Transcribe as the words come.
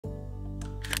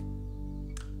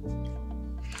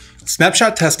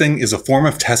Snapshot testing is a form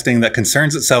of testing that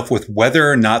concerns itself with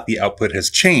whether or not the output has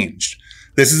changed.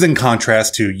 This is in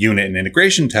contrast to unit and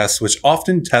integration tests, which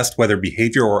often test whether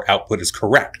behavior or output is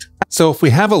correct. So if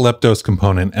we have a leptos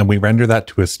component and we render that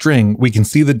to a string, we can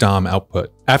see the DOM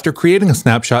output. After creating a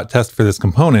snapshot test for this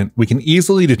component, we can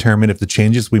easily determine if the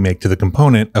changes we make to the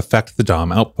component affect the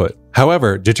DOM output.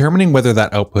 However, determining whether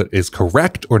that output is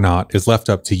correct or not is left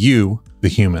up to you, the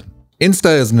human.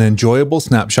 Insta is an enjoyable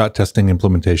snapshot testing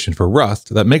implementation for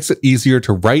Rust that makes it easier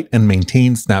to write and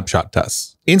maintain snapshot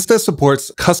tests. Insta supports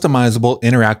customizable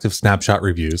interactive snapshot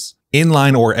reviews,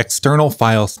 inline or external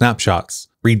file snapshots,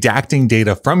 redacting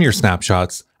data from your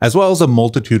snapshots, as well as a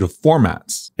multitude of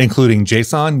formats, including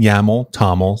JSON, YAML,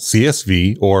 TOML,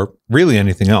 CSV, or really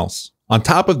anything else. On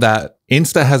top of that,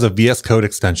 Insta has a VS Code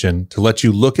extension to let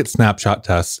you look at snapshot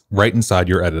tests right inside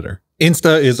your editor.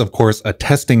 Insta is, of course, a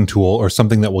testing tool or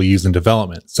something that we'll use in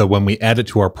development. So when we add it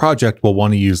to our project, we'll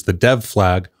want to use the dev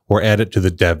flag or add it to the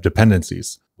dev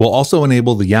dependencies. We'll also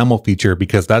enable the YAML feature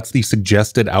because that's the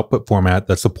suggested output format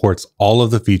that supports all of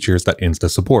the features that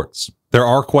Insta supports. There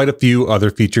are quite a few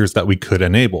other features that we could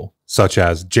enable, such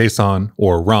as JSON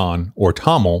or RON or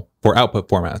TOML for output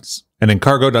formats. And in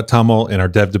cargo.toml in our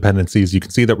dev dependencies, you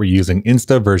can see that we're using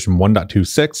Insta version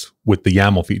 1.26 with the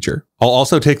YAML feature. I'll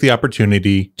also take the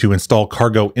opportunity to install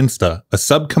cargo insta, a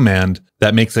subcommand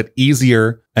that makes it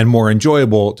easier and more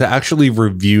enjoyable to actually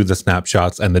review the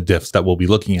snapshots and the diffs that we'll be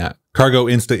looking at. Cargo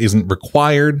insta isn't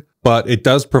required, but it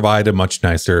does provide a much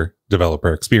nicer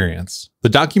developer experience. The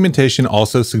documentation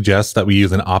also suggests that we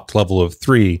use an opt level of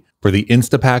 3 for the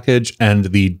Insta package and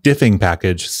the diffing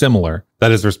package similar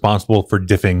that is responsible for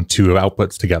diffing two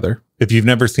outputs together. If you've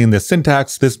never seen this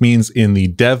syntax, this means in the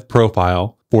dev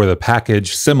profile for the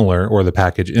package similar or the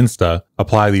package Insta,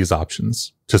 apply these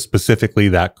options to specifically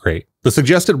that crate. The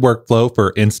suggested workflow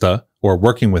for Insta or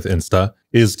working with Insta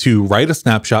is to write a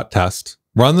snapshot test,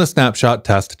 run the snapshot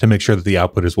test to make sure that the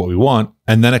output is what we want,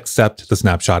 and then accept the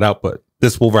snapshot output.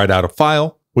 This will write out a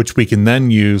file, which we can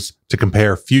then use to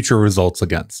compare future results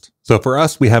against. So for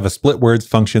us, we have a split words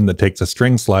function that takes a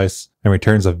string slice and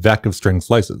returns a vec of string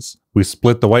slices. We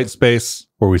split the white space,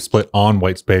 or we split on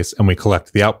white space, and we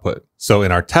collect the output. So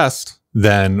in our test,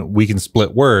 then we can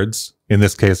split words, in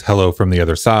this case, hello from the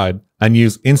other side, and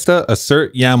use Insta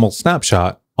assert YAML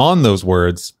snapshot on those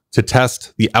words to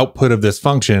test the output of this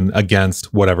function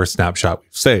against whatever snapshot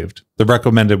we've saved. The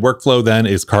recommended workflow then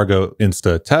is cargo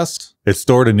insta test. It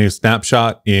stored a new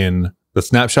snapshot in the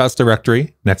snapshots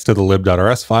directory next to the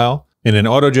lib.rs file in an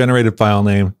auto-generated file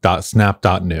name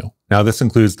 .snap.new. Now this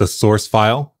includes the source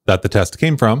file that the test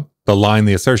came from, the line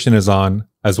the assertion is on,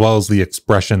 as well as the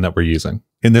expression that we're using.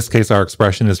 In this case, our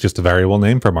expression is just a variable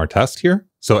name from our test here.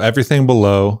 So everything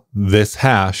below this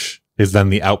hash is then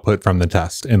the output from the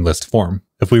test in list form.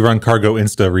 If we run cargo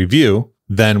insta review,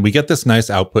 then we get this nice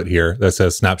output here that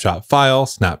says snapshot file,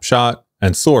 snapshot,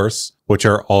 and source, which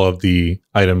are all of the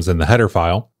items in the header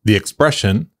file, the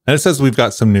expression, and it says we've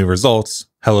got some new results,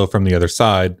 hello from the other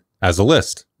side, as a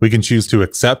list. We can choose to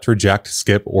accept, reject,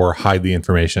 skip, or hide the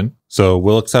information. So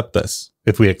we'll accept this.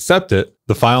 If we accept it,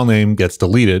 the file name gets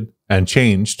deleted and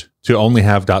changed to only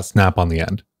have .snap on the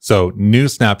end. So new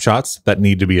snapshots that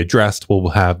need to be addressed will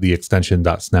have the extension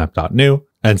 .snap.new,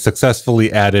 and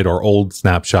successfully added or old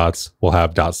snapshots will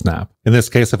have .snap. In this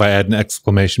case, if I add an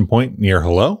exclamation point near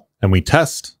hello and we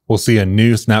test, we'll see a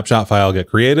new snapshot file get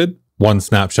created. One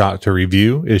snapshot to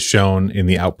review is shown in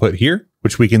the output here,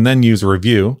 which we can then use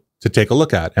review to take a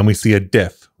look at. And we see a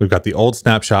diff. We've got the old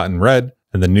snapshot in red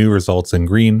and the new results in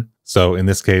green. So in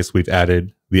this case, we've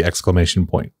added the exclamation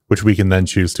point, which we can then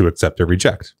choose to accept or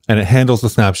reject. And it handles the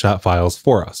snapshot files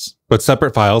for us. But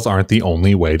separate files aren't the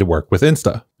only way to work with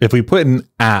Insta. If we put an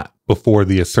 @ before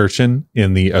the assertion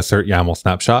in the assert YAML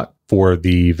snapshot for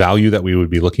the value that we would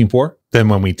be looking for, then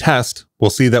when we test, we'll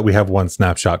see that we have one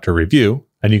snapshot to review.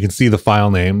 And you can see the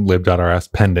file name lib.rs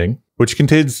pending, which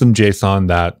contains some JSON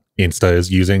that Insta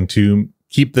is using to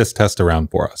keep this test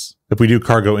around for us. If we do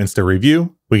cargo insta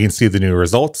review, we can see the new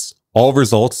results. All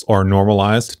results are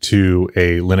normalized to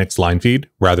a Linux line feed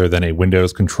rather than a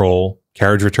Windows control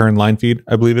carriage return line feed,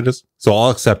 I believe it is. So I'll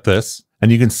accept this.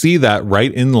 And you can see that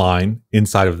right in line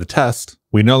inside of the test,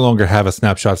 we no longer have a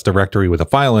snapshots directory with a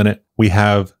file in it. We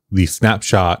have the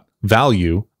snapshot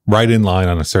value right in line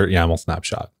on assert YAML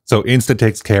snapshot. So Insta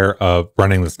takes care of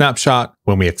running the snapshot.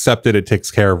 When we accept it, it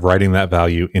takes care of writing that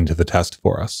value into the test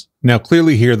for us. Now,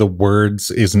 clearly here, the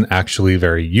words isn't actually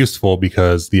very useful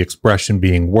because the expression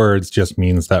being words just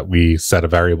means that we set a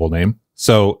variable name.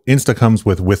 So Insta comes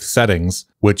with settings,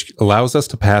 which allows us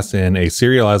to pass in a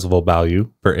serializable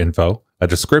value for info, a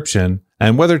description,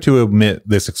 and whether to omit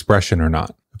this expression or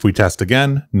not. If If we test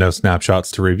again, no snapshots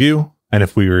to review. And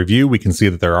if we review, we can see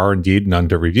that there are indeed none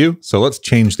to review. So let's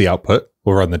change the output.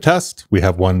 We'll run the test. We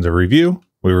have one to review.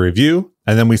 We review,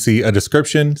 and then we see a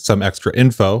description, some extra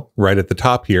info right at the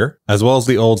top here, as well as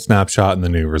the old snapshot and the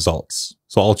new results.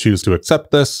 So I'll choose to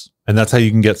accept this. And that's how you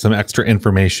can get some extra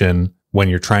information when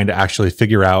you're trying to actually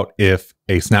figure out if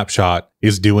a snapshot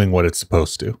is doing what it's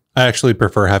supposed to. I actually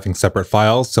prefer having separate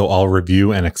files, so I'll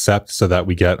review and accept so that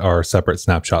we get our separate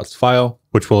snapshots file,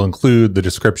 which will include the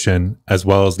description as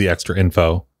well as the extra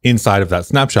info inside of that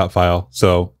snapshot file,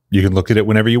 so you can look at it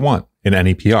whenever you want in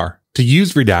any PR. To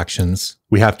use redactions,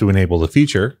 we have to enable the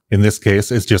feature. In this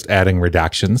case, it's just adding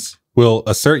redactions. We'll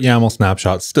assert YAML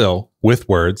snapshot still with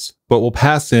words, but we'll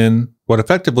pass in what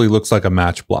effectively looks like a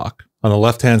match block. On the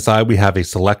left-hand side, we have a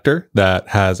selector that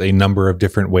has a number of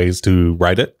different ways to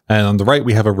write it. And on the right,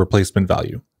 we have a replacement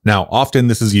value. Now, often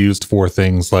this is used for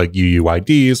things like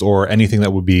UUIDs or anything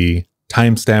that would be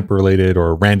timestamp related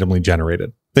or randomly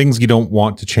generated. Things you don't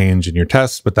want to change in your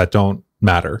tests, but that don't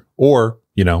matter. Or,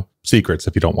 secrets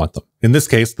if you don't want them. In this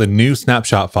case, the new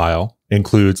snapshot file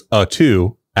includes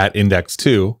a2 at index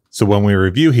 2. So when we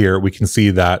review here, we can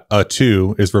see that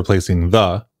a2 is replacing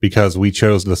the because we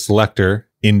chose the selector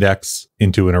index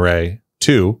into an array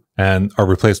 2, and our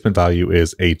replacement value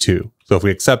is a2. So if we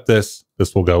accept this,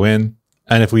 this will go in.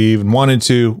 And if we even wanted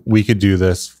to, we could do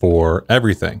this for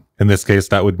everything. In this case,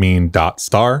 that would mean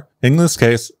 .star. In this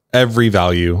case, every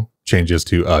value changes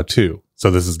to a2.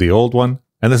 So this is the old one,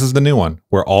 and this is the new one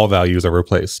where all values are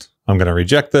replaced. I'm going to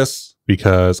reject this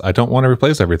because I don't want to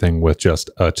replace everything with just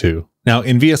a2. Now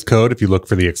in VS Code, if you look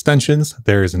for the extensions,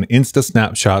 there is an Insta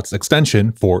Snapshots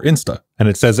extension for Insta, and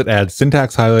it says it adds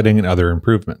syntax highlighting and other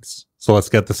improvements. So let's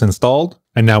get this installed.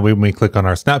 And now when we click on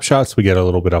our snapshots, we get a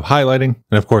little bit of highlighting.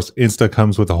 And of course, Insta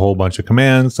comes with a whole bunch of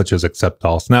commands such as accept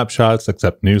all snapshots,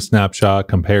 accept new snapshot,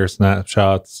 compare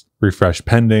snapshots, refresh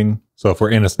pending. So if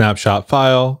we're in a snapshot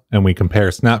file and we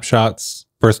compare snapshots,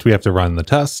 first we have to run the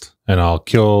test, and I'll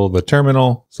kill the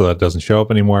terminal so that doesn't show up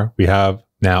anymore. We have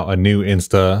now a new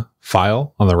Insta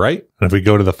file on the right. And if we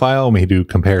go to the file and we do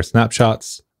compare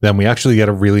snapshots, then we actually get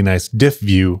a really nice diff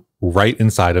view right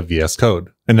inside of VS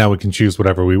Code. And now we can choose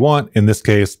whatever we want. In this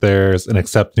case, there's an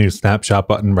accept new snapshot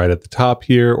button right at the top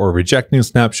here, or reject new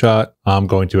snapshot. I'm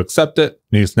going to accept it.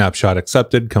 New snapshot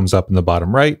accepted comes up in the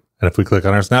bottom right. And if we click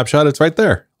on our snapshot, it's right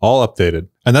there, all updated.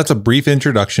 And that's a brief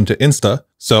introduction to Insta.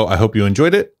 So I hope you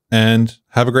enjoyed it and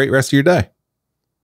have a great rest of your day.